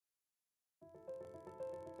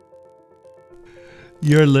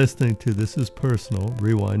You're listening to This Is Personal,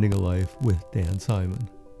 Rewinding a Life with Dan Simon.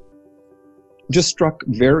 Just struck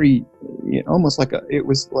very, almost like it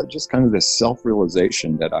was like just kind of this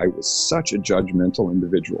self-realization that I was such a judgmental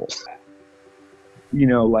individual.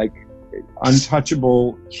 Like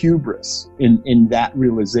untouchable hubris in that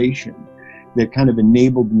realization that kind of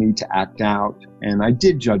enabled me to act out. And I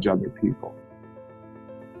did judge other people.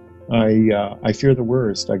 I fear the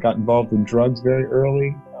worst. I got involved in drugs very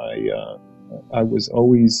early. I was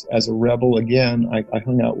always, as a rebel, again, I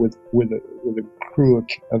hung out with a crew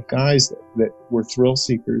of guys that were thrill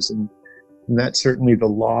seekers, and that certainly the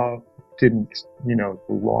law didn't, the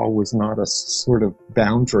law was not a sort of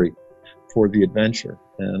boundary for the adventure.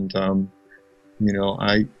 And,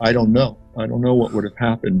 I don't know. I don't know what would have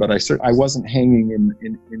happened, but I wasn't hanging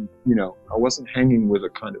I wasn't hanging with a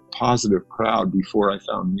kind of positive crowd before I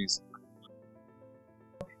found music.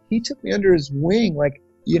 He took me under his wing, like,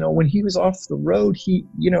 when he was off the road,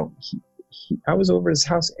 I was over his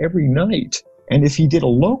house every night. And if he did a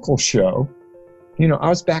local show, I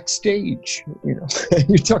was backstage,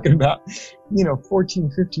 you're talking about,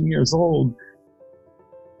 14, 15 years old.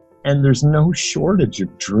 And there's no shortage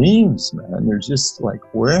of dreams, man. There's just like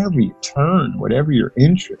wherever you turn, whatever your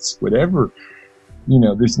interests, whatever,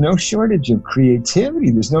 there's no shortage of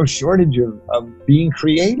creativity. There's no shortage of being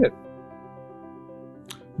creative.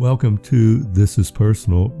 Welcome to This Is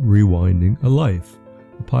Personal, Rewinding a Life,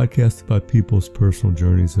 a podcast about people's personal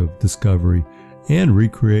journeys of discovery and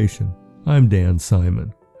recreation. I'm Dan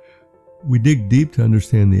Simon. We dig deep to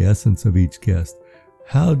understand the essence of each guest.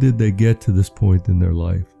 How did they get to this point in their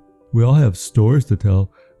life? We all have stories to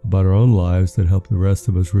tell about our own lives that help the rest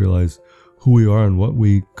of us realize who we are and what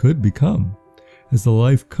we could become. As a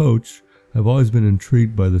life coach, I've always been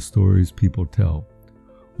intrigued by the stories people tell.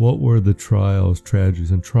 What were the trials, tragedies,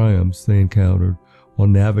 and triumphs they encountered while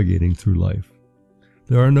navigating through life?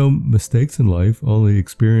 There are no mistakes in life, only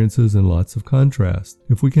experiences and lots of contrast.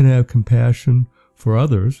 If we can have compassion for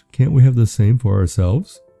others, can't we have the same for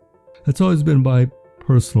ourselves? That's always been my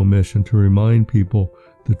personal mission, to remind people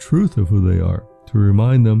the truth of who they are, to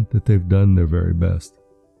remind them that they've done their very best.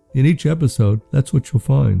 In each episode, that's what you'll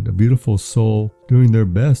find, a beautiful soul doing their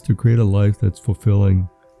best to create a life that's fulfilling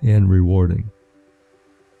and rewarding.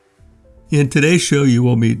 In today's show, you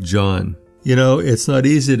will meet John. It's not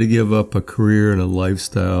easy to give up a career and a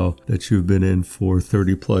lifestyle that you've been in for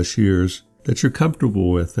 30 plus years, that you're comfortable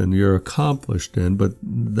with and you're accomplished in, but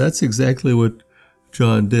that's exactly what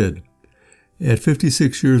John did. At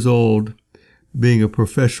 56 years old, being a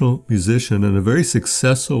professional musician and a very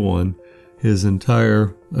successful one his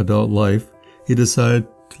entire adult life, he decided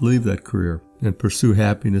to leave that career and pursue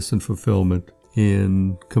happiness and fulfillment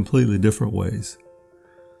in completely different ways.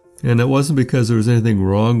 And it wasn't because there was anything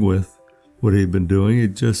wrong with what he'd been doing. He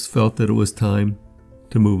just felt that it was time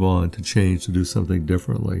to move on, to change, to do something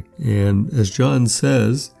differently. And as John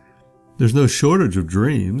says, there's no shortage of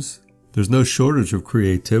dreams. There's no shortage of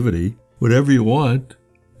creativity. Whatever you want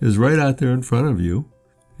is right out there in front of you.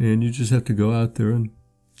 And you just have to go out there and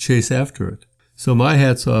chase after it. So my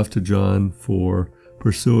hat's off to John for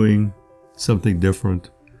pursuing something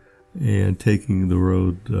different and taking the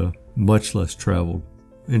road much less traveled.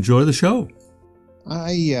 Enjoy the show.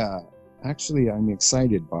 I'm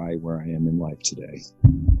excited by where I am in life today.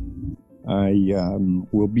 I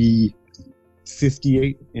will be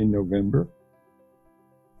 58 in November.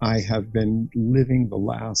 I have been living the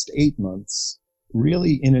last 8 months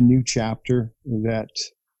really in a new chapter that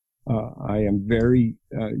I am very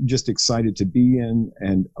just excited to be in,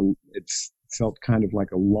 and it felt kind of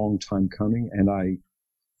like a long time coming. And I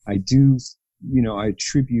do, I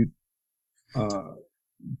attribute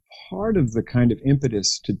part of the kind of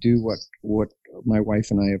impetus to do what my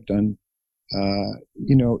wife and I have done,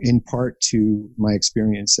 in part to my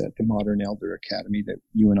experience at the Modern Elder Academy that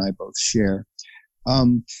you and I both share.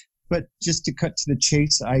 But just to cut to the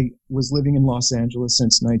chase, I was living in Los Angeles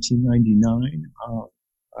since 1999.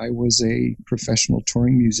 I was a professional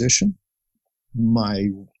touring musician. My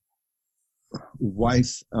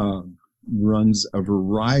wife runs a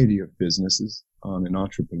variety of businesses on an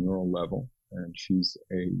entrepreneurial level. And she's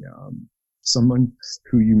someone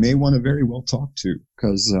who you may want to very well talk to,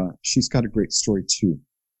 because she's got a great story too.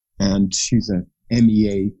 And she's an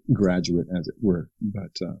MEA graduate, as it were.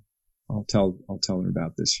 But I'll tell her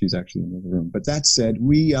about this. She's actually in the room. But that said,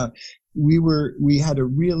 we had a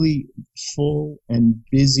really full and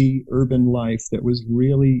busy urban life that was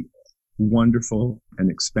really wonderful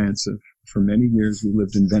and expansive. For many years, we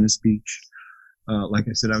lived in Venice Beach. Like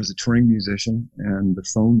I said, I was a touring musician, and the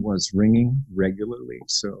phone was ringing regularly,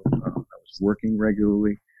 so I was working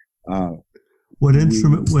regularly. What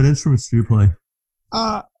instruments do you play?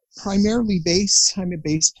 Primarily bass. I'm a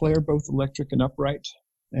bass player, both electric and upright,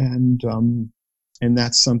 and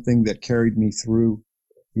that's something that carried me through,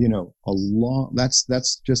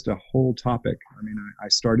 that's just a whole topic. I mean, I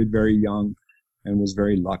started very young and was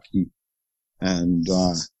very lucky and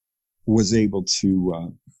was able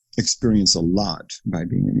to experience a lot by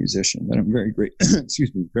being a musician that I'm very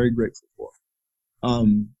very grateful for.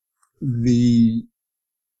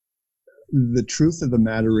 The truth of the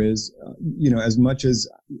matter is, as much as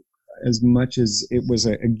it was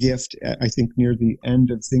a gift, I think near the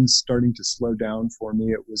end of things starting to slow down for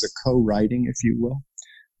me, it was a co-writing, if you will.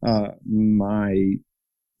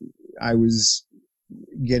 I was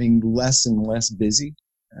getting less and less busy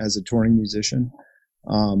as a touring musician.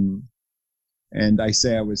 And I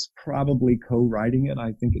say I was probably co-writing it.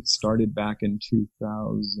 I think it started back in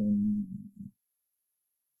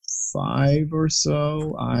 2005 or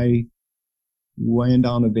so. I went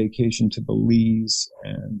on a vacation to Belize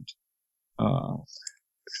and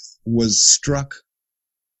was struck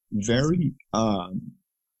very,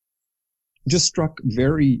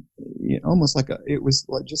 almost like it was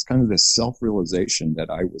like just kind of this self-realization that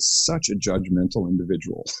I was such a judgmental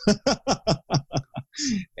individual.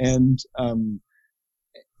 And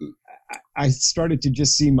I started to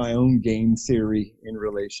just see my own game theory in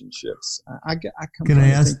relationships. Can I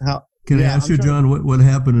ask you, John, what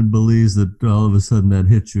happened in Belize that all of a sudden that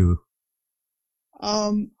hit you?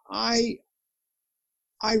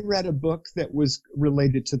 I read a book that was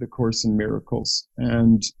related to the Course in Miracles,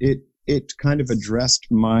 and it kind of addressed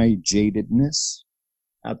my jadedness,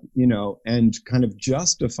 and kind of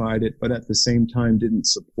justified it, but at the same time didn't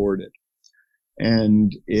support it.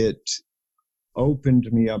 And it opened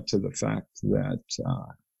me up to the fact that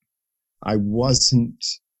I was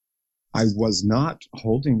not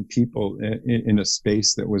holding people in a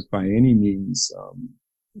space that was by any means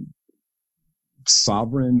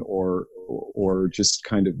sovereign or just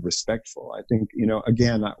kind of respectful. I think,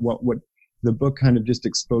 again, what the book kind of just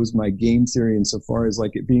exposed my game theory insofar as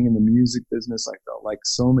like it being in the music business. I felt like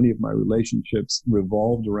so many of my relationships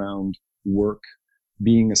revolved around work,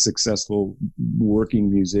 being a successful working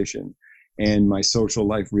musician. And my social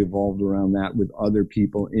life revolved around that with other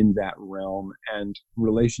people in that realm. And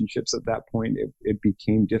relationships at that point, it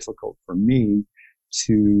became difficult for me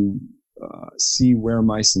to see where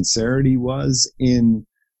my sincerity was in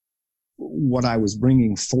what I was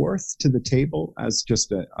bringing forth to the table as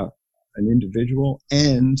just an individual,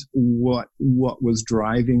 and what was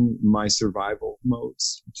driving my survival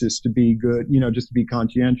modes, just to be good, just to be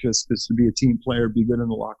conscientious, just to be a team player, be good in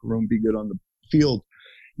the locker room, be good on the field,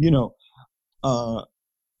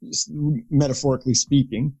 metaphorically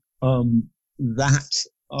speaking. That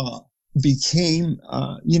became,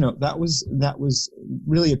 that was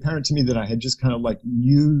really apparent to me, that I had just kind of like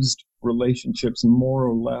used relationships more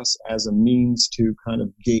or less as a means to kind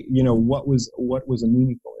of what was a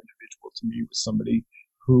meaningful individual to me was somebody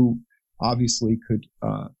who obviously could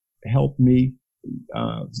help me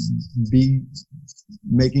be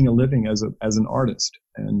making a living as an artist.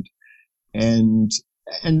 And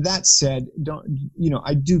that said,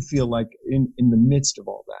 I do feel like in the midst of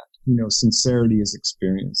all that, sincerity is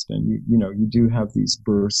experienced, and you do have these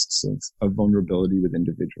bursts of vulnerability with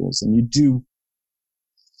individuals, and you do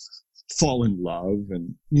fall in love,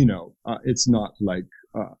 and it's not like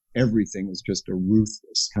everything is just a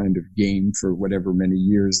ruthless kind of game for whatever many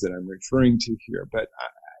years that I'm referring to here. But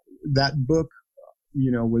that book,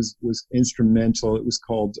 was instrumental. It was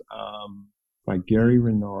called by Gary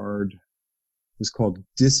Renard. It was called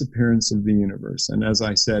Disappearance of the Universe, and as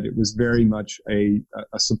I said, it was very much a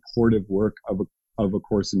supportive work of A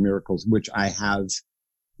Course in Miracles, which I have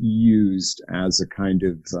used as a kind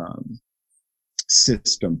of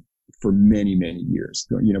system for many, many years.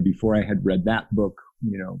 Before I had read that book,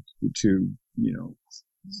 to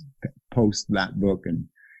post that book, and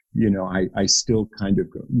I still kind of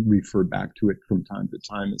refer back to it from time to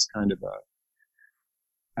time as kind of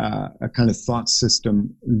a kind of thought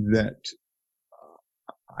system that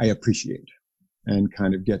I appreciate, and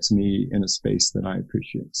kind of gets me in a space that I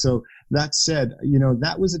appreciate. So that said,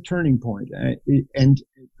 that was a turning point, and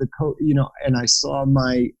I saw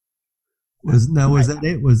my. Was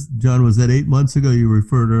that 8 months ago? You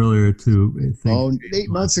referred earlier to. 8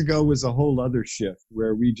 months ago was a whole other shift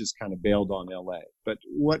where we just kind of bailed on LA. But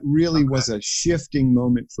what really was a shifting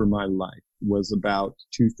moment for my life was about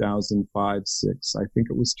 2005, 6. I think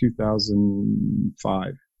it was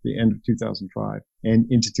 2005. The end of 2005 and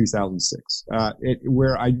into 2006,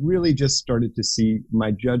 where I really just started to see my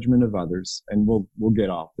judgment of others. And we'll get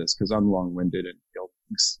off this because I'm long-winded and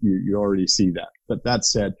you already see that. But that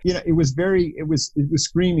said, it was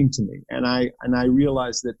screaming to me. And I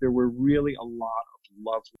realized that there were really a lot of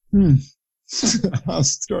love. I'll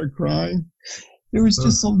start crying. There was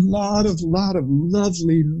just a lot of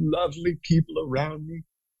lovely, lovely people around me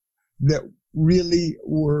that really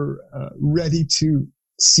were ready to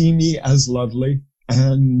see me as lovely,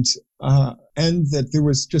 and that there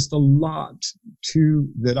was just a lot too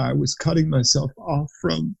that I was cutting myself off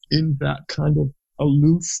from in that kind of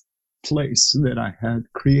aloof place that I had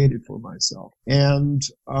created for myself. And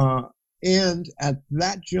at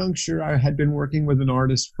that juncture, I had been working with an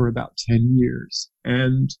artist for about 10 years,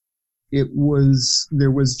 and there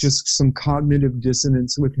was just some cognitive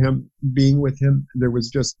dissonance with him, being with him. There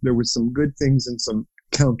was some good things and some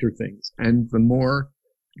counter things. And the more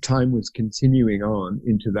time was continuing on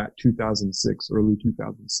into that early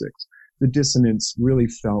 2006, the dissonance really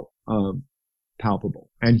felt palpable.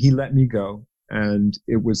 And he let me go, and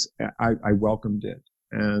I welcomed it.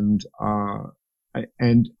 And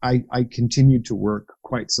I continued to work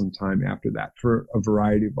quite some time after that for a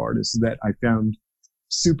variety of artists that I found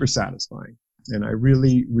super satisfying. And I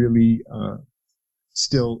really, really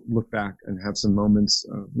still look back and have some moments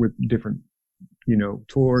with different,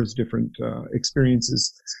 tours, different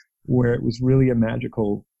experiences where it was really a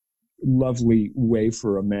magical, lovely way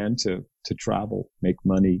for a man to travel, make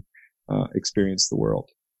money, experience the world.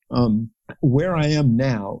 Where I am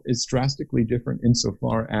now is drastically different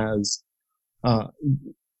insofar as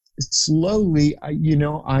slowly, I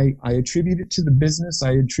attribute it to the business.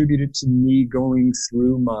 I attribute it to me going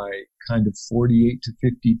through my kind of 48 to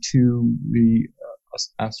 52. The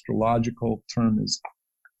astrological term is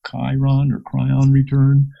Chiron or Cryon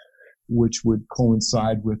return, which would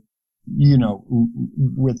coincide with,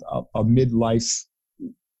 with a midlife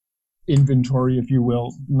inventory, if you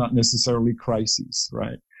will, not necessarily crises,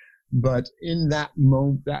 right? But in that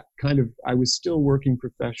moment, I was still working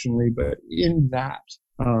professionally, but in that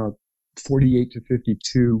 48 to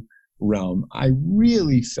 52 realm, I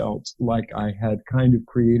really felt like I had kind of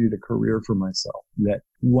created a career for myself that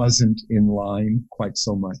wasn't in line quite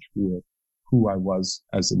so much with who I was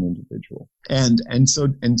as an individual. And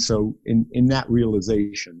so in that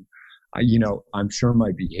realization, I'm sure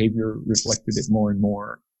my behavior reflected it more and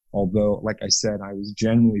more. Although, like I said, I was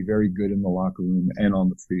generally very good in the locker room and on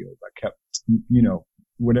the field. I kept,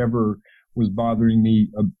 whatever was bothering me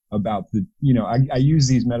about I use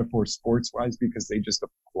these metaphors sports-wise because they just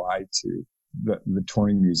apply to the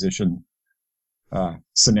touring musician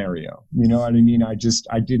scenario. You know what I mean? I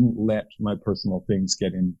didn't let my personal things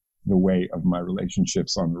get in the way of my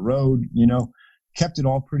relationships on the road, kept it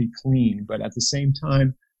all pretty clean. But at the same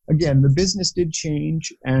time, again, the business did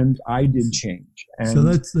change and I did change. And so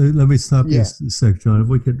let me stop you a sec, John. If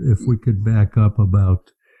we could back up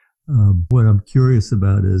about what I'm curious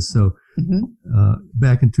about is,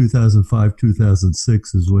 back in 2005,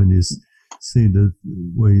 2006 is when you seem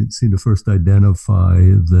to first identify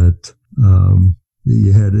that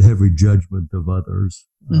you had a heavy judgment of others,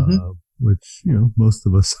 which most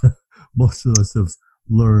of us have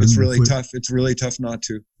learned. It's really tough. It's really tough not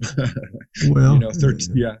to. Well,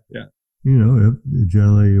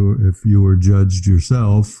 generally, if you were judged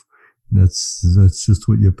yourself, that's just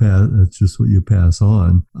what you pass. That's just what you pass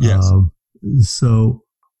on. Yes. So,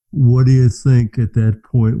 what do you think at that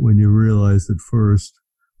point when you realized at first?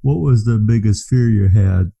 What was the biggest fear you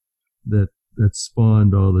had that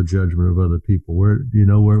spawned all the judgment of other people? Where do you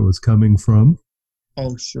know where it was coming from?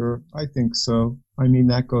 Oh, sure. I think so. I mean,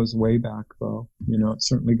 that goes way back, though. It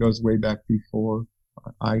certainly goes way back before.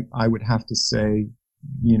 I would have to say,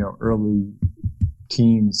 early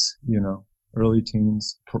teens,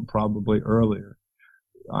 probably earlier.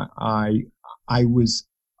 I was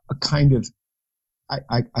a kind of,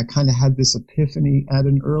 I kind of had this epiphany at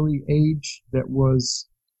an early age that was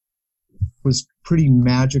pretty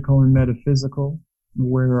magical and metaphysical,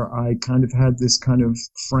 where I kind of had this kind of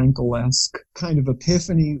Frankel-esque kind of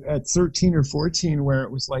epiphany at 13 or 14, where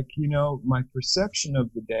it was like, my perception of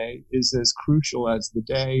the day is as crucial as the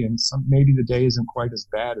day, and maybe the day isn't quite as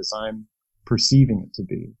bad as I'm perceiving it to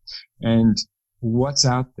be. And what's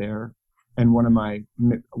out there, and what am I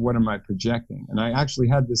projecting? And I actually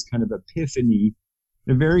had this kind of epiphany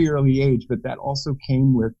at a very early age, but that also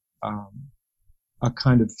came with a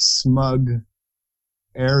kind of smug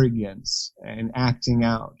arrogance and acting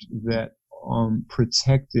out that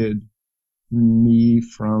protected me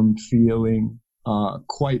from feeling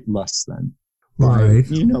quite less than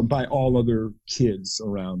by all other kids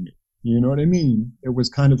around me. You know what I mean? It was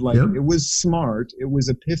kind of like, It was smart. It was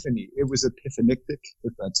epiphany. It was epiphanictic,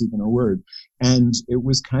 if that's even a word. And it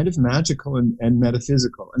was kind of magical and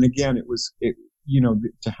metaphysical. And again,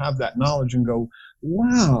 to have that knowledge and go,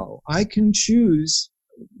 wow, I can choose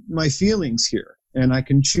my feelings here, and I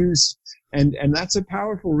can choose, and that's a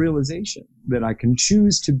powerful realization, that I can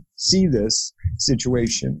choose to see this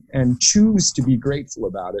situation and choose to be grateful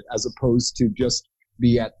about it, as opposed to just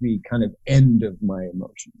be at the kind of end of my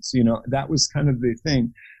emotions. That was kind of the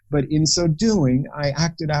thing. But in so doing, I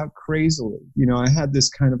acted out crazily. I had this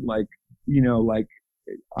kind of like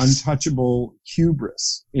untouchable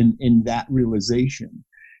hubris in that realization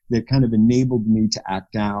that kind of enabled me to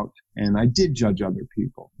act out. And I did judge other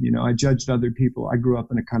people. I judged other people. I grew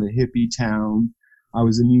up in a kind of hippie town. I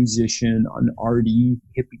was a musician, an arty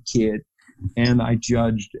hippie kid, and I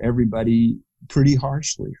judged everybody pretty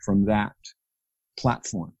harshly from that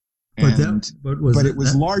platform. But it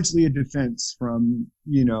was largely a defense from,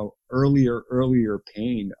 earlier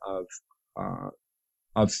pain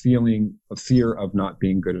of feeling a fear of not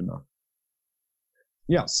being good enough.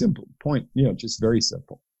 Yeah, simple point. Just very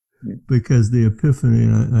simple. Yeah. Because the epiphany,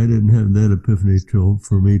 I didn't have that epiphany till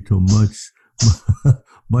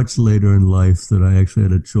much later in life, that I actually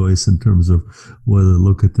had a choice in terms of whether to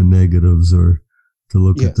look at the negatives or to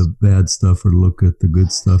look at the bad stuff or look at the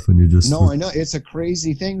good stuff. And I know it's a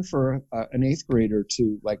crazy thing for an 8th grader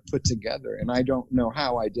to like put together, and I don't know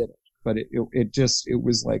how I did it, but it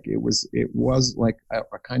was like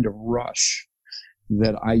a kind of rush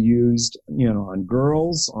that I used, on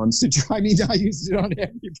girls, I used it on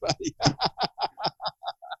everybody.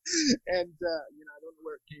 And, I don't know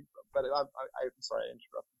where it came from, but I'm sorry I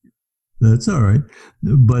interrupted you. That's all right.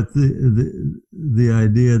 But the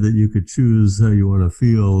idea that you could choose how you want to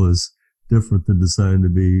feel is different than deciding to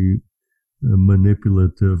be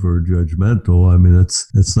manipulative or judgmental. I mean,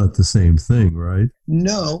 that's not the same thing, right?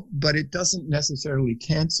 No, but it doesn't necessarily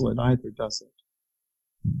cancel it either, does it?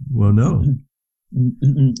 Well, no.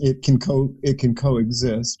 It can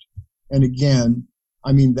coexist. And again,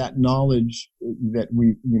 I mean, that knowledge that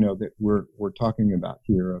we're talking about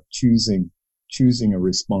here of choosing a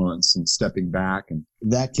response and stepping back, and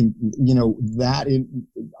that can, that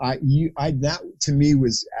to me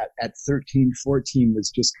was at 13, 14 was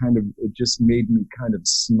just kind of, it just made me kind of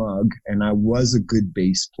smug, and I was a good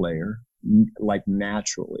bass player, like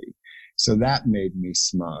naturally. So that made me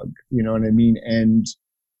smug, you know what I mean?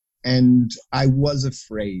 And I was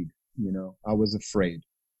afraid, I was afraid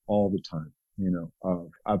all the time,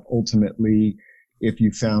 of ultimately, if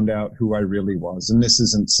you found out who I really was. And this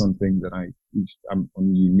isn't something that I'm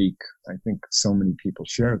unique. I think so many people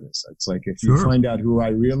share this. It's like, if you find out who I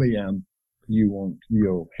really am,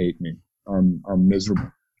 you'll hate me. I'm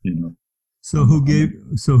miserable, So who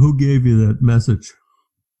gave you that message?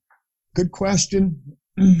 Good question.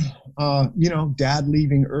 Dad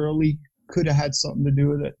leaving early could have had something to do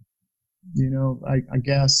with it. I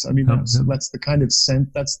guess. I mean, that's the kind of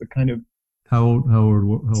sense. That's the kind of. How old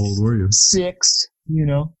were you? 6.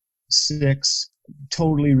 6.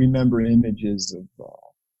 Totally remember images of,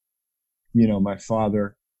 my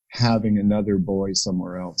father having another boy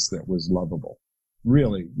somewhere else that was lovable.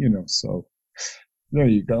 Really, so there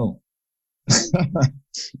you go.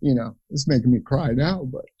 It's making me cry now,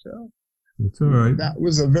 but that's all right. That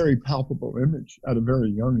was a very palpable image at a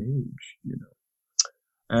very young age,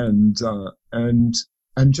 and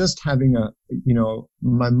just having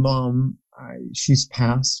my mom, she's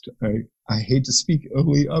passed. I hate to speak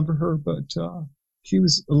ill of her, but she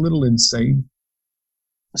was a little insane.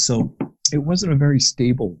 So it wasn't a very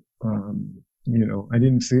stable, I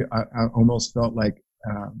didn't feel, I almost felt like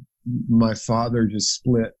my father just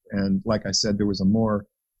split. And like I said, there was a more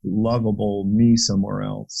lovable me somewhere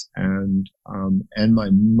else. And my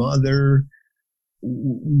mother,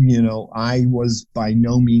 I was by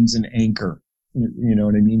no means an anchor. You know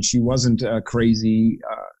what I mean? She wasn't a crazy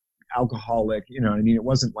alcoholic. You know what I mean? It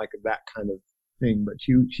wasn't like that kind of thing. But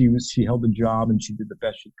she held a job and she did the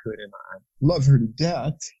best she could. And I love her to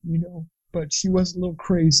death, but she was a little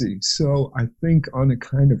crazy. So I think on a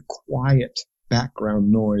kind of quiet background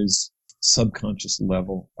noise, subconscious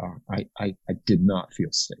level, I did not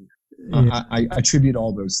feel safe. Yeah. I attribute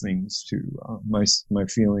all those things to my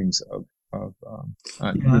feelings of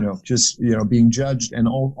being judged, and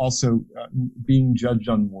also being judged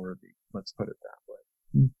unworthy. Let's put it that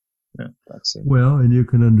way. Yeah, that's it. Well, and you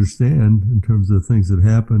can understand in terms of things that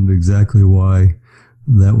happened exactly why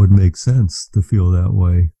that would make sense to feel that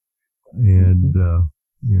way. And,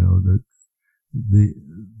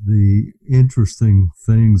 the interesting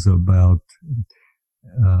things about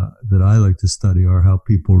that I like to study are how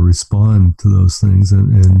people respond to those things.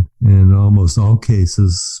 And in almost all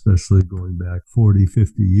cases, especially going back 40,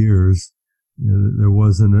 50 years, there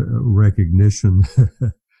wasn't a recognition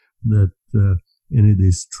that any of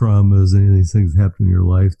these traumas, any of these things happen in your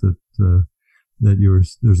life that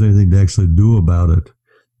there's anything to actually do about it.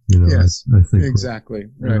 Yes, I think exactly.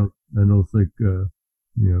 Right. I don't think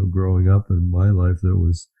growing up in my life, that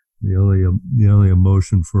was the only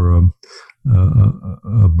emotion for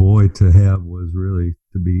a boy to have was really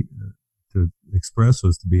to express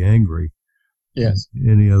was to be angry. Yes.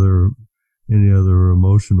 Any other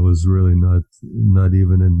emotion was really not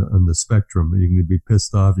even on the spectrum. You can be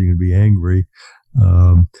pissed off, you can be angry,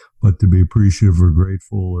 but to be appreciative or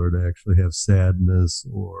grateful, or to actually have sadness,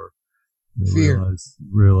 or fear.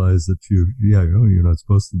 Realize that you're not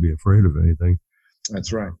supposed to be afraid of anything.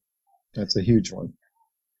 That's right. That's a huge one.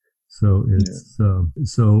 So it's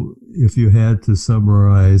so if you had to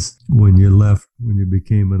summarize when you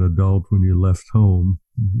became an adult, when you left home,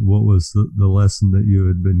 what was the lesson that you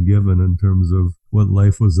had been given in terms of what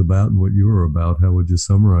life was about and what you were about? How would you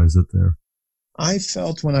summarize it there? I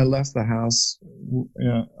felt when I left the house,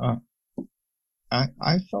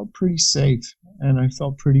 I felt pretty safe, and I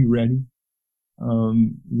felt pretty ready.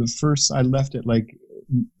 I left at like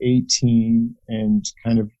 18 and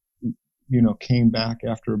kind of, came back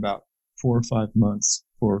after about 4 or 5 months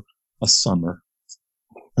for a summer.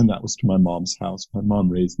 And that was to my mom's house. My mom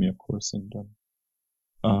raised me, of course. And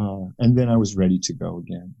then I was ready to go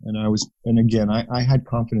again. And again, I had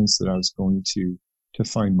confidence that I was going to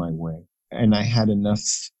find my way. And I had enough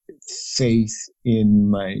faith in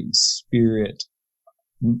my spirit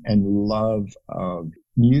and love of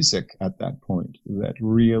music at that point that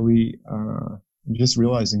really, I'm just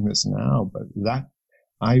realizing this now, but that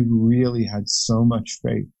I really had so much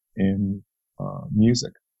faith in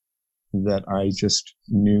music that I just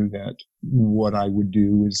knew that what I would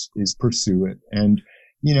do is pursue it. And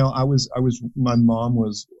I was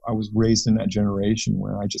raised in that generation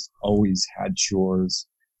where I just always had chores.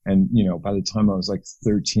 And, by the time I was like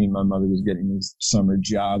 13, my mother was getting these summer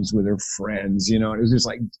jobs with her friends, it was just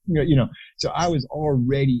like, so I was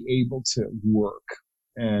already able to work.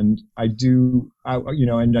 And I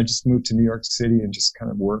just moved to New York City and just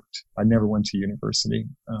kind of worked. I never went to university.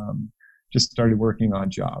 Just started working odd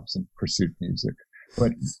jobs and pursued music.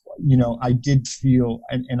 But, I did feel,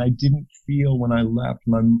 and I didn't feel when I left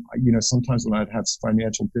sometimes when I'd have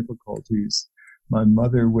financial difficulties, my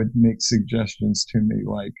mother would make suggestions to me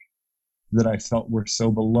like that I felt were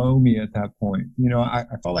so below me at that point. I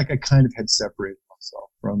felt like I kind of had separated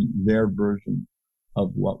myself from their version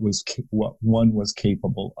of what one was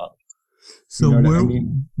capable of. So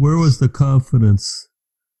where was the confidence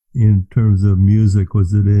in terms of music?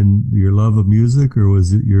 Was it in your love of music, or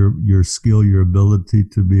was it your skill, your ability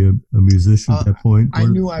to be a musician at that point? I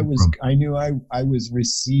knew I was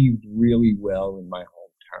received really well in my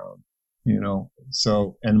hometown.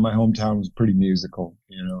 So, and my hometown was pretty musical,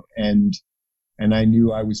 and I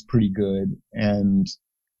knew I was pretty good, and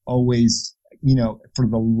always, for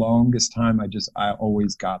the longest time, I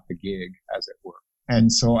always got the gig, as it were.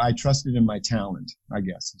 And so I trusted in my talent, I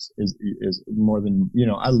guess, is more than,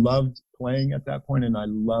 I loved playing at that point, and I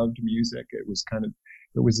loved music. It was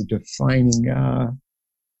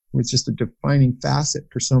just a defining facet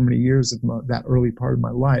for so many years of that early part of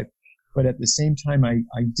my life. But at the same time, I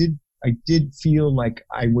did feel like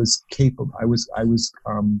I was capable. I was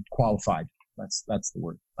qualified. That's the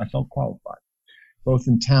word. I felt qualified, both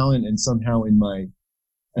in talent and somehow in my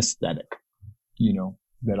aesthetic.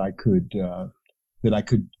 That I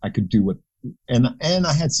could do what. And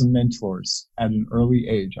I had some mentors at an early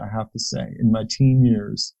age. I have to say, in my teen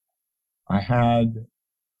years, I had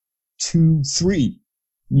 3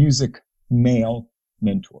 music male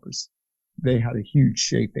mentors. They had a huge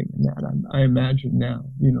shaping in that. I imagine now,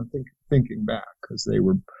 thinking back, because they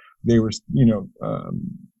were,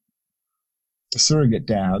 surrogate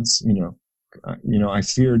dads. I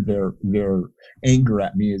feared their anger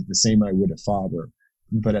at me is the same I would a father,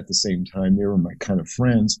 but at the same time, they were my kind of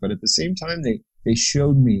friends. But at the same time, they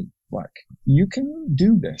showed me, like, you can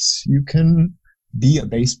do this. You can be a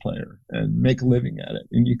bass player and make a living at it,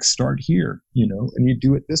 and you start here, and you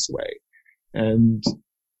do it this way. And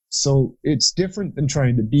so it's different than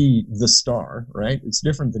trying to be the star, right? It's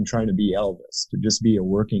different than trying to be Elvis, to just be a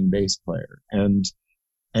working bass player. And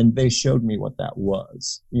they showed me what that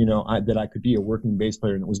was, that I could be a working bass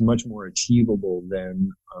player, and it was much more achievable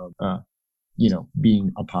than,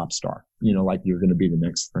 being a pop star, like you're going to be the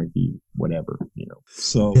next Frankie, whatever,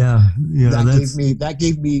 So that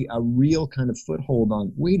gave me a real kind of foothold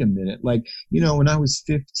on, wait a minute, like, when I was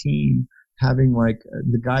 15, having like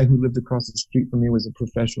the guy who lived across the street from me was a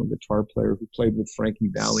professional guitar player who played with Frankie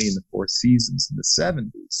Valli in the Four Seasons in the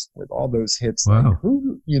 70s with all those hits. Wow. Like,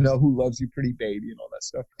 who loves you, pretty baby, and all that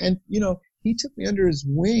stuff. And, he took me under his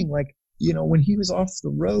wing. Like, when he was off the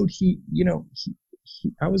road,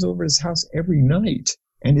 I was over his house every night.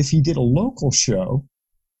 And if he did a local show,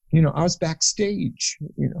 I was backstage,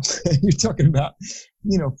 you're talking about,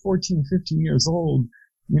 14, 15 years old,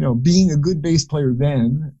 being a good bass player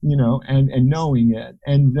then, and knowing it.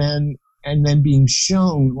 And then being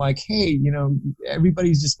shown like, hey,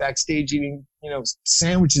 everybody's just backstage eating,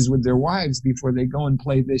 sandwiches with their wives before they go and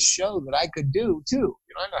play this show that I could do too.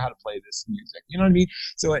 I know how to play this music. You know what I mean?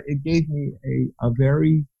 So it gave me a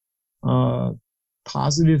very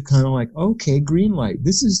positive kind of like, okay, green light.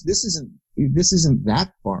 This isn't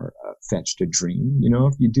that far fetched a dream.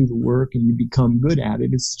 If you do the work and you become good at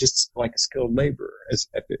it, it's just like a skilled laborer,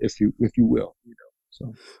 if you will.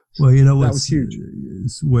 So, well, that was huge.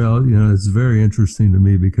 Well, it's very interesting to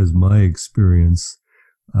me because my experience,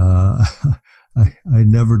 I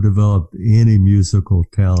never developed any musical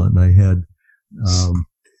talent. I had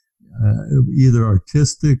either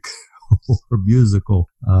artistic or musical.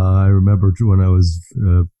 I remember when I was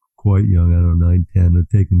quite young, I don't know, 9, 10,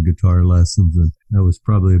 taking guitar lessons, and I was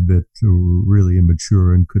probably a bit really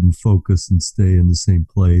immature and couldn't focus and stay in the same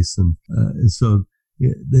place, and so.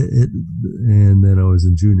 And then I was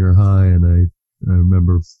in junior high, and I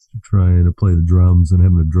remember trying to play the drums and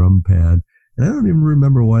having a drum pad, and I don't even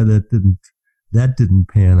remember why that didn't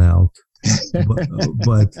pan out.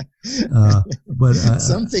 but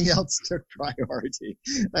something else took priority.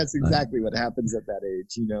 That's exactly what happens at that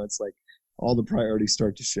age. It's like all the priorities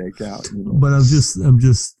start to shake out. But I'm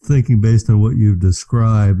just thinking, based on what you've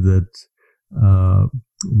described, that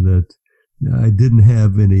I didn't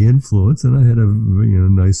have any influence, and I had a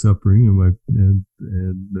nice upbringing. My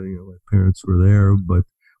parents were there, but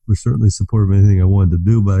were certainly supportive of anything I wanted to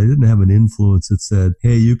do. But I didn't have an influence that said,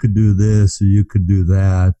 "Hey, you could do this or you could do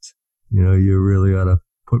that." You really ought to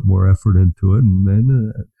put more effort into it. And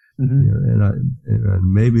then,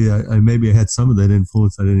 and maybe I had some of that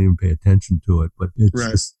influence. I didn't even pay attention to it, but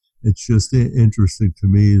it's just interesting to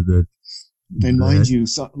me that. And mind you,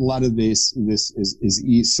 a lot of this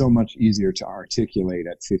is so much easier to articulate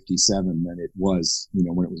at 57 than it was,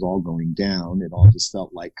 when it was all going down. It all just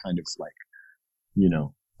felt like kind of like,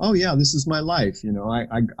 oh yeah, this is my life.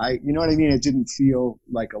 I you know what I mean? It didn't feel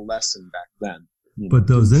like a lesson back then.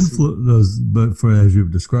 But as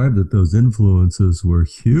you've described it, those influences were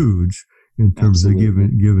huge in terms of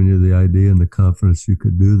giving you the idea and the confidence you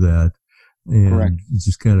could do that. And Correct. It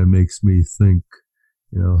just kind of makes me think,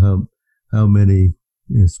 how many,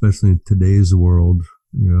 especially in today's world,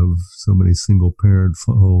 of so many single parent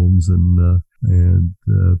homes and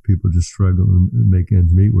people just struggle and make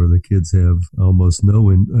ends meet, where the kids have almost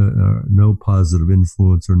no positive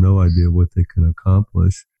influence or no idea what they can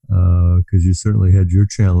accomplish. Because you certainly had your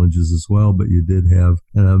challenges as well, but you did have,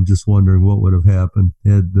 and I'm just wondering what would have happened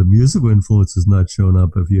had the musical influences not shown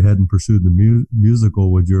up. If you hadn't pursued the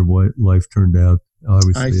musical, would your life turned out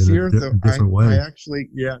obviously in a different way?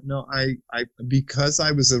 I because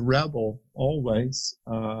I was a rebel always,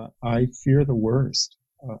 I fear the worst.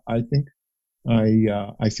 I think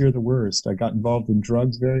I fear the worst. I got involved in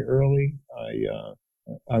drugs very early.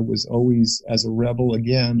 I was always, as a rebel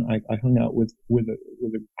again, I hung out with a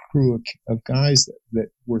crew of guys that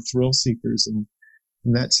were thrill seekers, and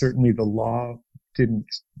that certainly the law didn't,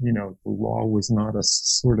 the law was not a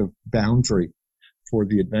sort of boundary for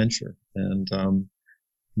the adventure. And,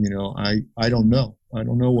 I don't know. I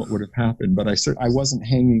don't know what would have happened, but I wasn't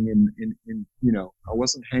hanging I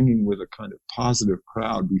wasn't hanging with a kind of positive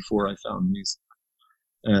crowd before I found music.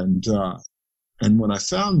 And when I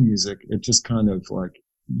found music, it just kind of like,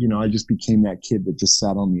 I just became that kid that just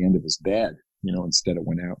sat on the end of his bed, instead of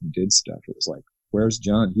went out and did stuff. It was like, where's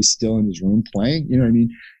John? He's still in his room playing. You know what I mean?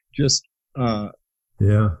 Just,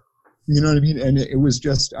 yeah. You know what I mean? And it was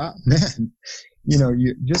just, man,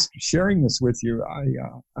 you just sharing this with you. I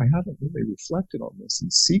haven't really reflected on this in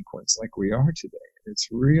sequence like we are today. It's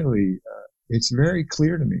really, it's very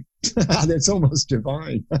clear to me. It's almost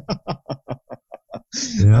divine.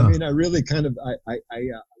 Yeah. I mean, I really kind of, I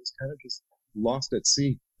was kind of just lost at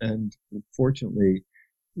sea, and fortunately,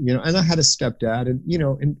 and I had a stepdad, and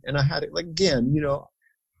and I had it like, again,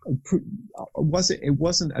 it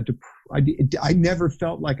wasn't I never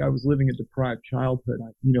felt like I was living a deprived childhood.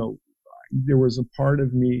 There was a part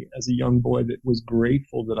of me as a young boy that was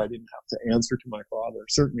grateful that I didn't have to answer to my father.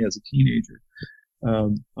 Certainly as a teenager,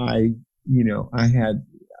 I had,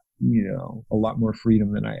 a lot more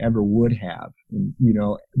freedom than I ever would have. And,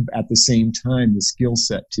 at the same time, the skill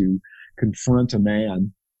set to confront a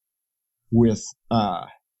man with,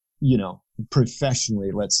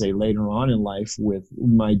 professionally, let's say later on in life, with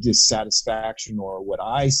my dissatisfaction or what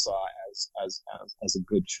I saw as a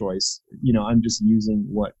good choice. I'm just using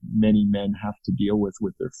what many men have to deal with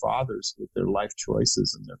their fathers, with their life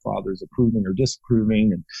choices, and their fathers approving or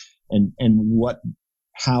disapproving, and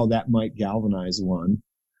how that might galvanize one.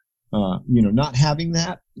 Not having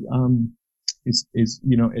that is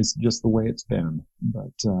just the way it's been.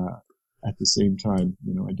 But at the same time,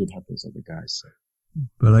 I did have those other guys. So.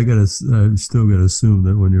 But I still gotta assume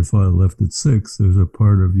that when your father left at 6, there's a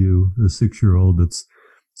part of you, the 6-year-old, that's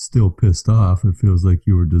still pissed off. It feels like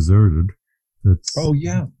you were deserted. Oh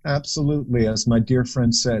yeah, absolutely. As my dear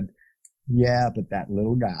friend said, yeah, but that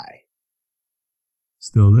little guy.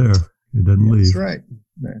 Still there. He doesn't leave.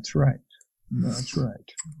 That's right.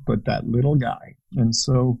 But that little guy. And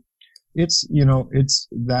so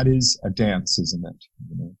that is a dance, isn't it?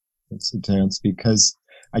 It's a dance because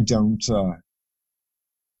I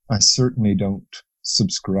certainly don't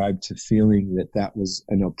subscribe to feeling that was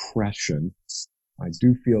an oppression. I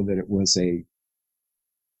do feel that it was a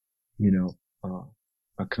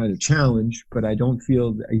kind of challenge, but I don't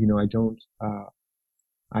feel that,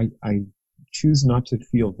 I choose not to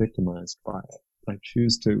feel victimized by it. I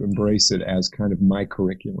choose to embrace it as kind of my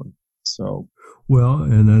curriculum. So. Well,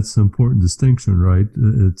 and that's an important distinction, right?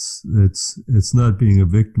 It's not being a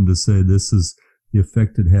victim to say this is the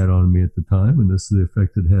effect it had on me at the time, and this is the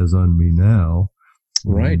effect it has on me now.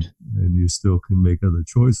 Right. And you still can make other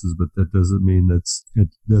choices, but that doesn't mean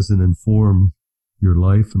it doesn't inform your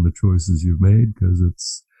life and the choices you've made, because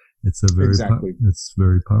it's it's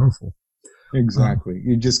very powerful. Exactly.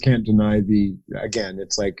 You just can't deny again,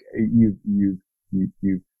 it's like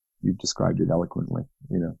you've described it eloquently.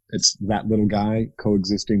 It's that little guy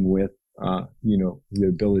coexisting with, the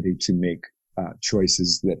ability to make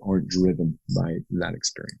choices that aren't driven by that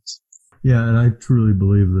experience. Yeah, and I truly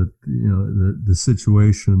believe that the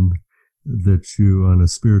situation that you, on a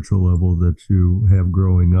spiritual level, that you have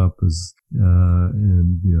growing up is,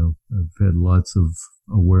 and I've had lots of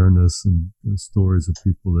awareness and stories of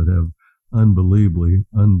people that have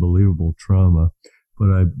unbelievable trauma,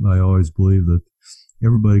 but I always believe that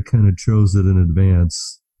everybody kind of chose it in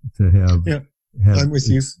advance to have I'm with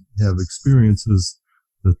you. Have experiences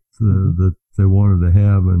that that they wanted to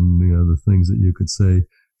have, and the things that you could say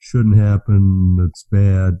shouldn't happen, it's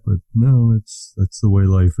bad, but no, that's the way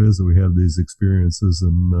life is. We have these experiences,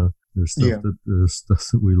 and there's stuff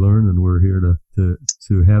that we learn, and we're here to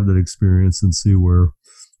have that experience and see where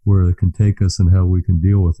it can take us and how we can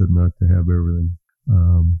deal with it, not to have everything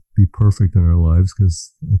be perfect in our lives,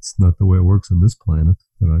 because it's not the way it works on this planet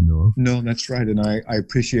that I know of. No, that's right. And I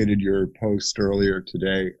appreciated your post earlier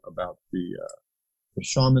today about the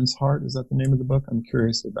Shaman's Heart. Is that the name of the book? I'm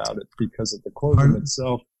curious about it because of the quote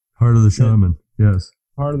itself. Heart of the Shaman, yes.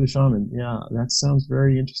 Heart of the Shaman, yeah. That sounds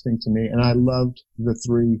very interesting to me. And I loved the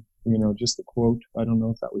 3, just the quote. I don't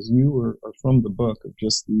know if that was you or from the book, of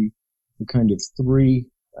just the kind of 3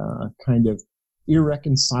 kind of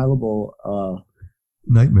irreconcilable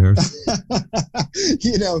nightmares.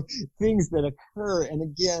 Things that occur. And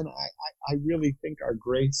again, I really think our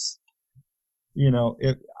grace,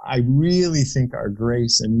 I really think our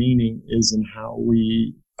grace and meaning is in how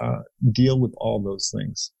we deal with all those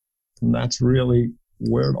things. And that's really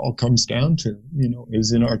where it all comes down to,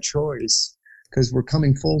 is in our choice, because we're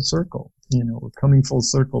coming full circle. We're coming full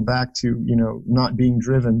circle back to, not being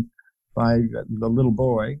driven by the little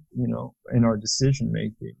boy, in our decision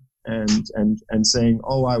making, and saying,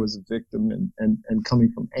 oh, I was a victim, and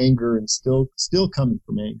coming from anger, and still coming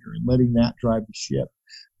from anger, and letting that drive the ship.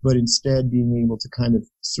 But instead being able to kind of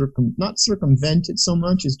not circumvent it so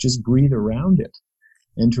much as just breathe around it,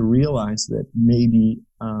 and to realize that maybe,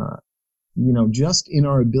 just in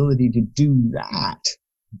our ability to do that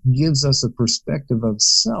gives us a perspective of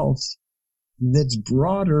self that's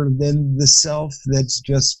broader than the self that's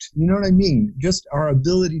just, you know what I mean? Just our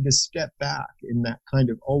ability to step back in that kind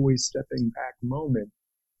of always stepping back moment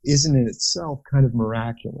isn't in itself kind of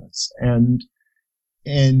miraculous. And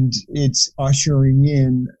it's ushering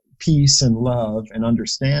in peace and love and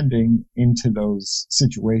understanding into those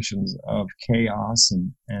situations of chaos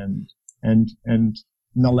and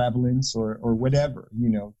malevolence or whatever,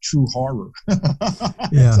 true horror.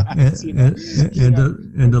 Yeah,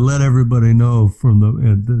 and to let everybody know from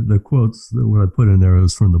the quotes that what I put in there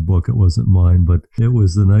was from the book. It wasn't mine, but it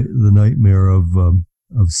was the nightmare of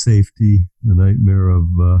safety, the nightmare of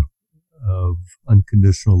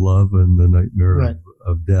unconditional love, and the nightmare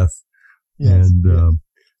of death. Yes, and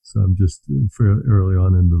so I'm just fairly early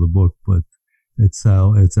on into the book, but it's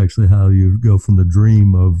actually how you go from the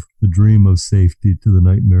dream of safety to the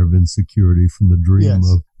nightmare of insecurity, from the dream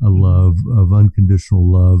of a love, of unconditional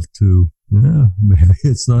love, to maybe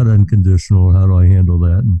it's not unconditional. How do I handle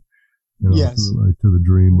that? Yes. To the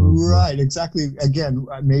dream of right, exactly. Again,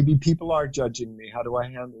 maybe people are judging me. How do I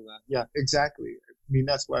handle that? Yeah, exactly. I mean,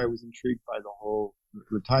 that's why I was intrigued by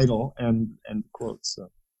the title and the quotes.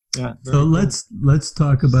 So, yeah. So let's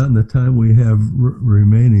talk about in the time we have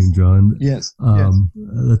remaining, John. Yes.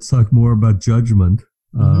 Let's talk more about judgment.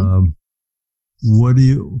 Mm-hmm.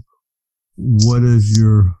 What is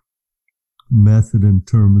your method in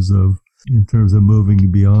terms of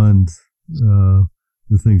moving beyond the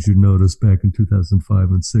things you noticed back in 2005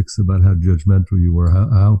 and 6 about how judgmental you were?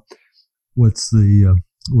 What's the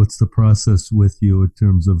process with you in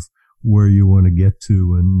terms of where you want to get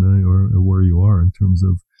to and or where you are in terms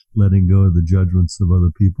of letting go of the judgments of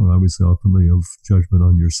other people and obviously ultimately of judgment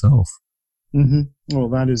on yourself? Mm-hmm. Well,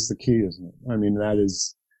 that is the key, isn't it? I mean,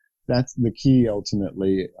 that's the key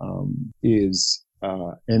ultimately, is,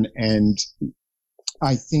 and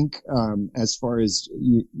I think, as far as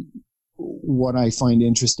what I find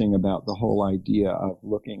interesting about the whole idea of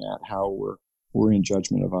looking at how we're in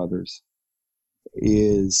judgment of others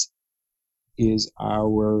is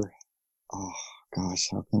our, oh gosh,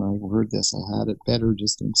 how can I word this? I had it better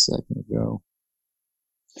just a second ago.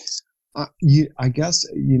 I guess,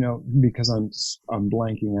 because I'm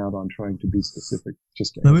blanking out on trying to be specific.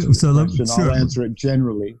 Just to I'll answer it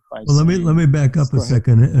generally. Well, let me back up a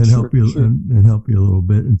second and help you and help you a little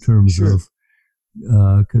bit in terms of,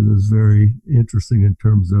 because it's very interesting in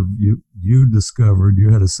terms of you discovered you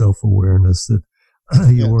had a self-awareness that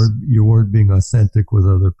you weren't being authentic with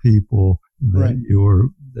other people, that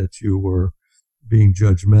you were being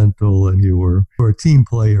judgmental, and you were a team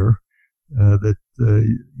player, that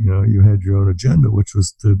you had your own agenda, which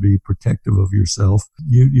was to be protective of yourself.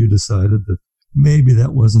 You decided that maybe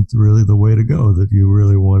that wasn't really the way to go, that you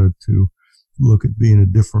really wanted to look at being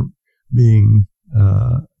different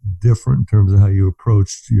in terms of how you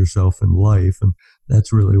approached yourself in life. And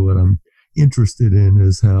that's really what I'm interested in,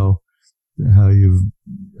 is how you've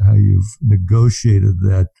negotiated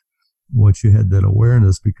that once you had that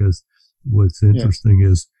awareness. Because what's interesting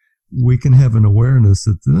is we can have an awareness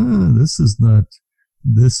that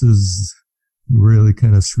this is really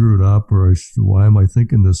kind of screwed up, or why am I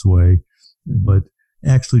thinking this way? But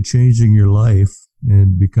actually changing your life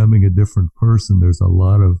and becoming a different person, there's a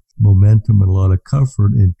lot of momentum and a lot of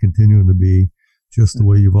comfort in continuing to be just the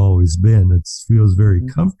way you've always been. It feels very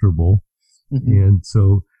comfortable. Mm-hmm. And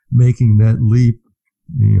so making that leap,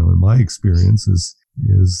 in my experience, is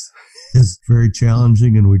very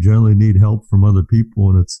challenging, and we generally need help from other people,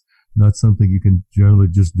 and it's not something you can generally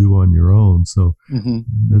just do on your own. So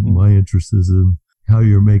my interest is in how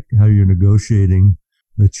you're negotiating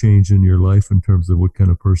the change in your life in terms of what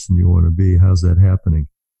kind of person you want to be. How's that happening?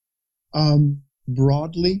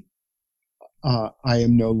 Broadly, I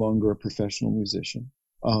am no longer a professional musician.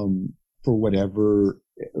 For whatever,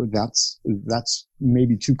 that's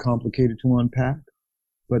maybe too complicated to unpack,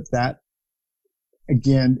 but that,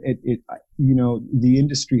 again, the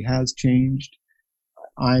industry has changed.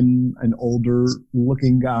 I'm an older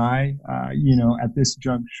looking guy, at this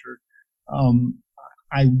juncture.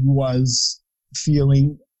 I was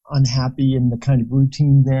feeling unhappy in the kind of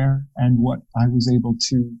routine there and what I was able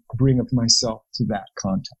to bring of myself to that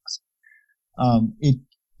context.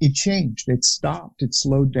 It changed. It stopped. It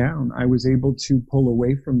slowed down. I was able to pull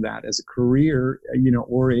away from that as a career,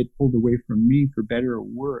 or it pulled away from me, for better or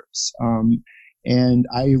worse. And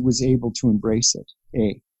I was able to embrace it.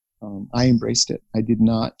 I embraced it. I did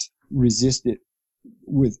not resist it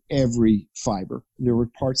with every fiber. There were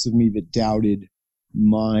parts of me that doubted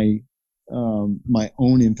my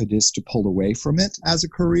own impetus to pull away from it as a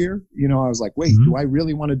career. I was like, wait, do I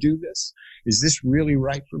really want to do this? Is this really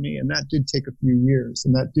right for me? And that did take a few years,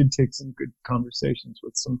 and that did take some good conversations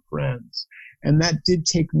with some friends. And that did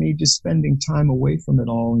take me just spending time away from it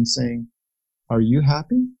all and saying, are you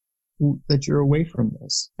happy that you're away from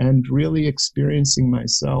this? And really experiencing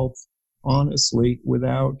myself honestly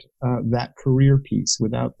without that career piece,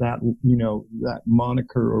 without that, that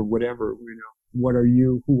moniker or whatever, what are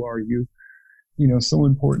you? Who are you? So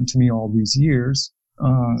important to me all these years,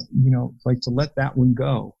 like to let that one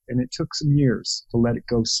go. And it took some years to let it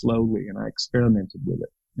go slowly, and I experimented with it,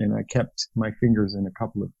 and I kept my fingers in a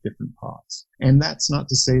couple of different pots. And that's not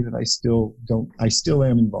to say that I still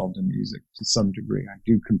am involved in music to some degree. I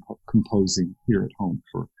do composing here at home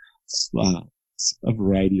for a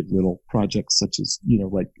variety of little projects, such as,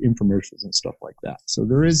 like infomercials and stuff like that. So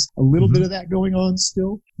there is a little bit of that going on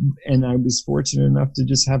still. And I was fortunate enough to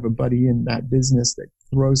just have a buddy in that business that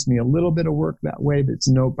throws me a little bit of work that way, but it's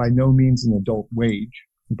by no means an adult wage,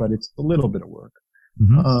 but it's a little bit of work.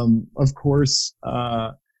 Of course,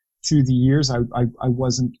 through the years, I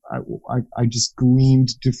just gleaned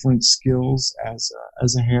different skills as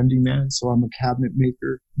a handyman. So I'm a cabinet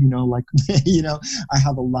maker, like, I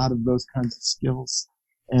have a lot of those kinds of skills.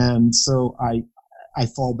 And so I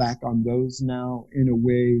fall back on those now in a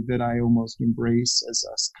way that I almost embrace as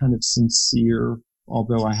a kind of sincere,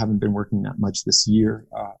 although I haven't been working that much this year.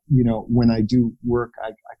 When I do work,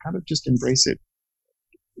 I kind of just embrace it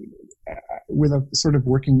with a sort of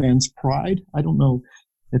working man's pride. I don't know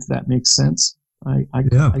if that makes sense. I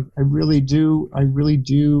really do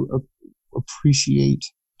appreciate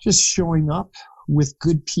just showing up with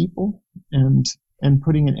good people and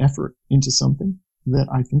putting an effort into something that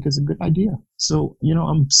I think is a good idea. So,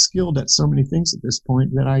 I'm skilled at so many things at this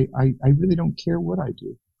point that I really don't care what I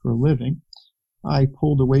do for a living. I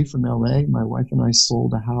pulled away from LA. My wife and I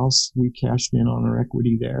sold a house. We cashed in on our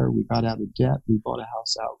equity there. We got out of debt. We bought a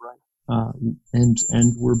house outright.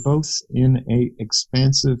 And we're both in a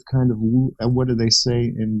expansive kind of, what do they say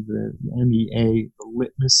in the MEA, the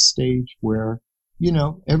litmus stage, where,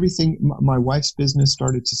 everything, my wife's business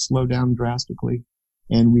started to slow down drastically,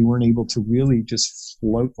 and we weren't able to really just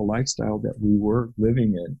float the lifestyle that we were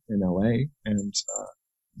living in LA. And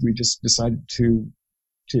we just decided to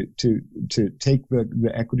take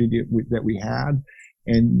the equity that we had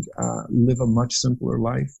and live a much simpler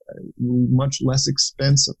life, much less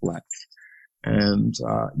expensive life. And,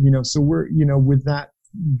 so we're, with that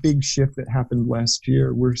big shift that happened last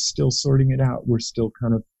year, we're still sorting it out. We're still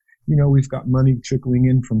kind of, we've got money trickling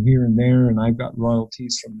in from here and there, and I've got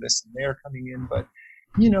royalties from this and there coming in, but,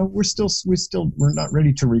 we're not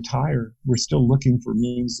ready to retire. We're still looking for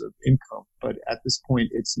means of income, but at this point,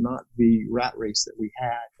 it's not the rat race that we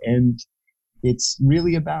had. And it's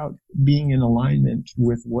really about being in alignment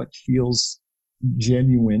with what feels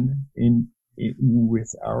genuine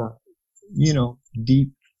with our,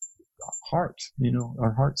 deep heart,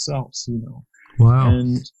 our heart selves, Wow.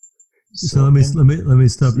 And so let me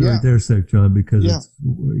stop you right there a sec, John, because it's,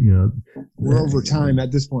 we're over time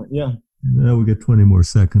at this point. Yeah. No, we get 20 more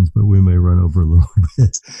seconds, but we may run over a little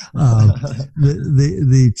bit.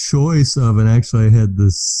 The choice of, and actually I had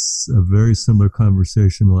a very similar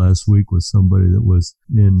conversation last week with somebody that was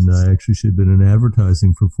actually she'd been in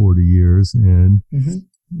advertising for 40 years and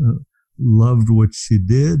loved what she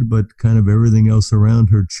did, but kind of everything else around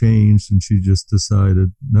her changed, and she just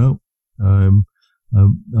decided, no, I'm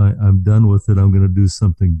done with it. I'm going to do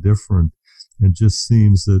something different. It just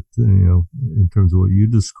seems that, in terms of what you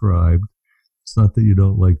described, it's not that you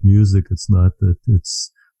don't like music. It's not that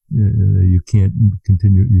it's, you couldn't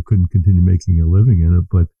continue making a living in it,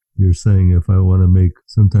 but you're saying if you want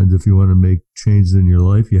to make changes in your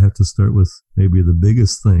life, you have to start with maybe the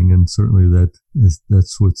biggest thing. And certainly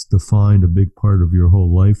that's what's defined a big part of your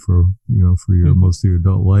whole life for your most of your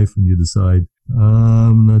adult life. And you decide,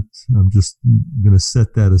 I'm just going to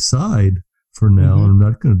set that aside for now. I'm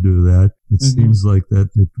not going to do that. It seems like that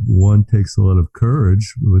one takes a lot of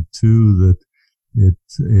courage, but two, that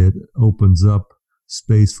it opens up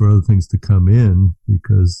space for other things to come in,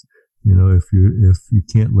 because if you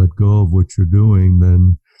can't let go of what you're doing,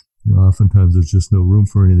 then oftentimes there's just no room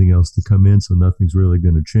for anything else to come in, so nothing's really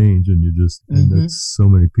going to change, and and that's, so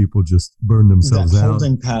many people just burn themselves out.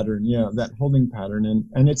 That holding pattern,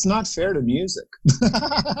 and it's not fair to music.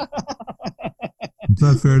 It's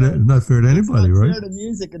not fair to anybody, right? It's not fair to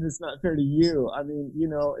music, and it's not fair to you. I mean,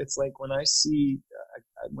 it's like when I see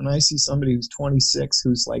somebody who's 26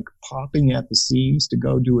 who's like popping at the seams to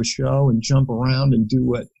go do a show and jump around and do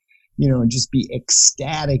what, and just be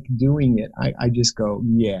ecstatic doing it. I just go,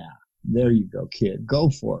 yeah, there you go, kid, go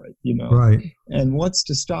for it, Right. And what's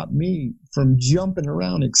to stop me from jumping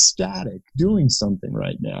around ecstatic doing something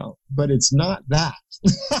right now? But it's not that.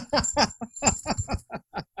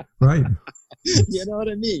 Right. You know what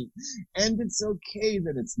I mean? And it's okay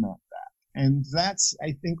that it's not that. And that's,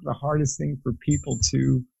 I think, the hardest thing for people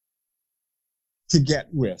to get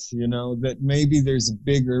with, that maybe there's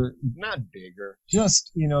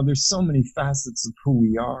there's so many facets of who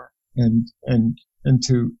we are, and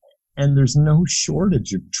there's no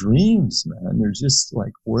shortage of dreams, man. There's just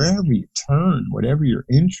like, wherever you turn, whatever your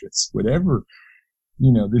interests, whatever,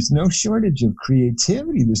 there's no shortage of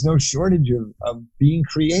creativity. There's no shortage of being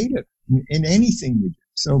creative in anything you do.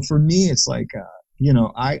 So for me, it's like,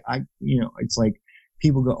 it's like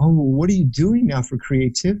people go, oh, well, what are you doing now for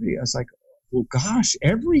creativity? I was like, well, gosh,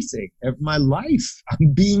 everything. My life,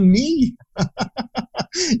 I'm being me.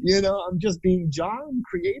 I'm just being John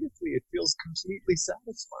creatively. It feels completely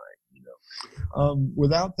satisfying.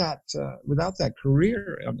 Without that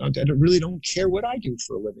career, I really don't care what I do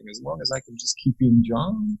for a living, as long as I can just keep being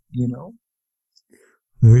John.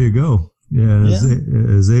 There you go. Yeah,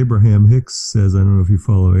 as Abraham Hicks says, I don't know if you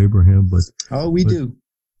follow Abraham, but we do.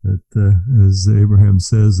 That as Abraham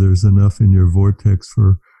says, there's enough in your vortex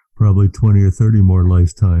for probably 20 or 30 more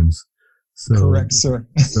lifetimes. So, correct, sir.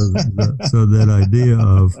 so that idea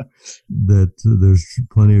of that there's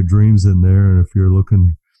plenty of dreams in there, and if you're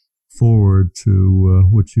looking forward to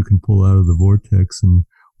what you can pull out of the vortex and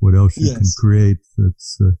what else you can create,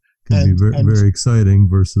 that's can be very, very exciting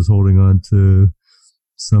versus holding on to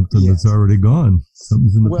something that's already gone.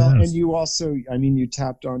 Something's in the past. And you also, you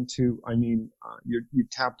tapped onto, you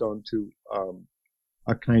tapped onto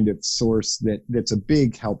a kind of source that's a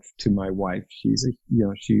big help to my wife. She's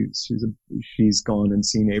gone and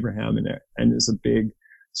seen Abraham and is a big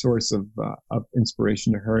source of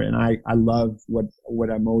inspiration to her. And I love what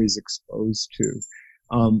I'm always exposed to.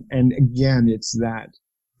 And again, it's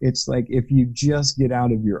like, if you just get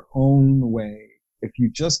out of your own way, if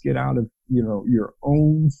you just get out of, your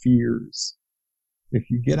own fears, if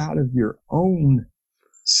you get out of your own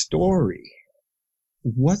story,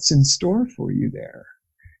 what's in store for you there?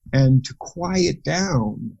 And to quiet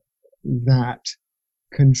down that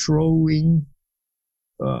controlling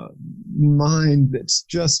mind that's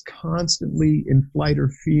just constantly in flight or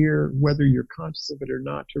fear, whether you're conscious of it or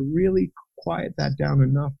not, to really quiet that down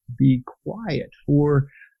enough to be quiet for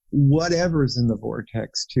whatever's in the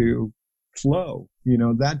vortex to flow.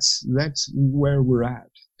 That's where we're at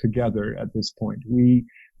together at this point. We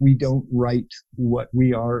don't write what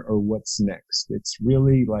we are or what's next. It's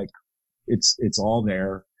really like it's all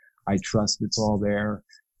there. I trust it's all there,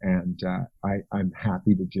 and I'm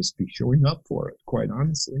happy to just be showing up for it, quite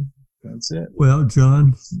honestly. That's it. Well,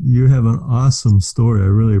 John, you have an awesome story. I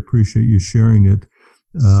really appreciate you sharing it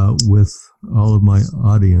with all of my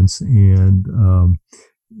audience. And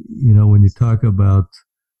when you talk about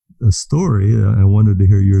a story, I wanted to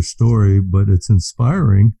hear your story, but it's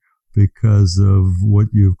inspiring because of what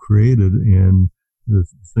you've created. And the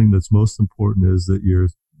thing that's most important is that you're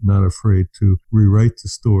not afraid to rewrite the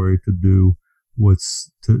story, to do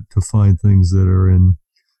to find things that are in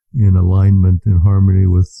alignment, in harmony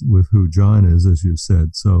with who John is, as you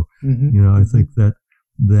said. So, I think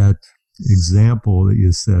that example that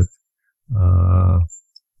you set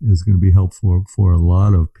is going to be helpful for a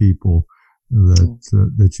lot of people,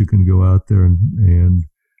 that you can go out there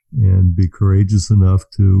and be courageous enough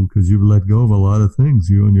to, because you've let go of a lot of things.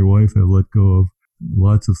 You and your wife have let go of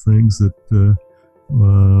lots of things that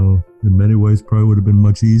in many ways probably would have been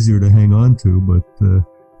much easier to hang on to, but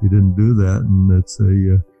you didn't do that, and that's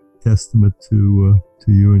a testament to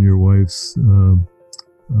you and your wife's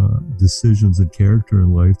decisions and character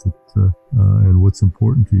in life, and what's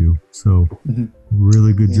important to you. So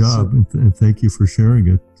really good job, and thank you for sharing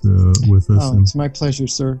it with us. It's my pleasure,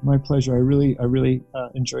 sir. My pleasure. I really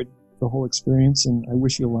enjoyed the whole experience, and I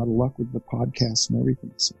wish you a lot of luck with the podcast and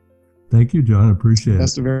everything. So. Thank you, John. Appreciate it.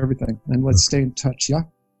 Best of everything. And let's stay in touch, yeah?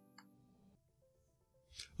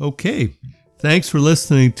 Okay. Thanks for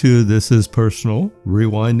listening to This Is Personal,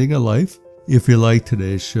 Rewinding a Life. If you like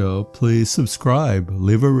today's show, please subscribe,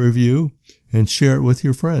 leave a review, and share it with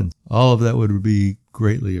your friends. All of that would be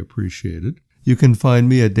greatly appreciated. You can find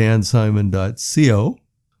me at dansimon.co,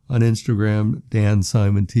 on Instagram, Dan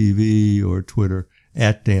Simon TV, or Twitter,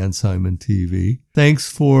 at Dan Simon TV. Thanks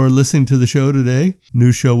for listening to the show today.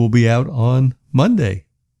 New show will be out on Monday.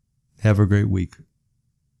 Have a great week.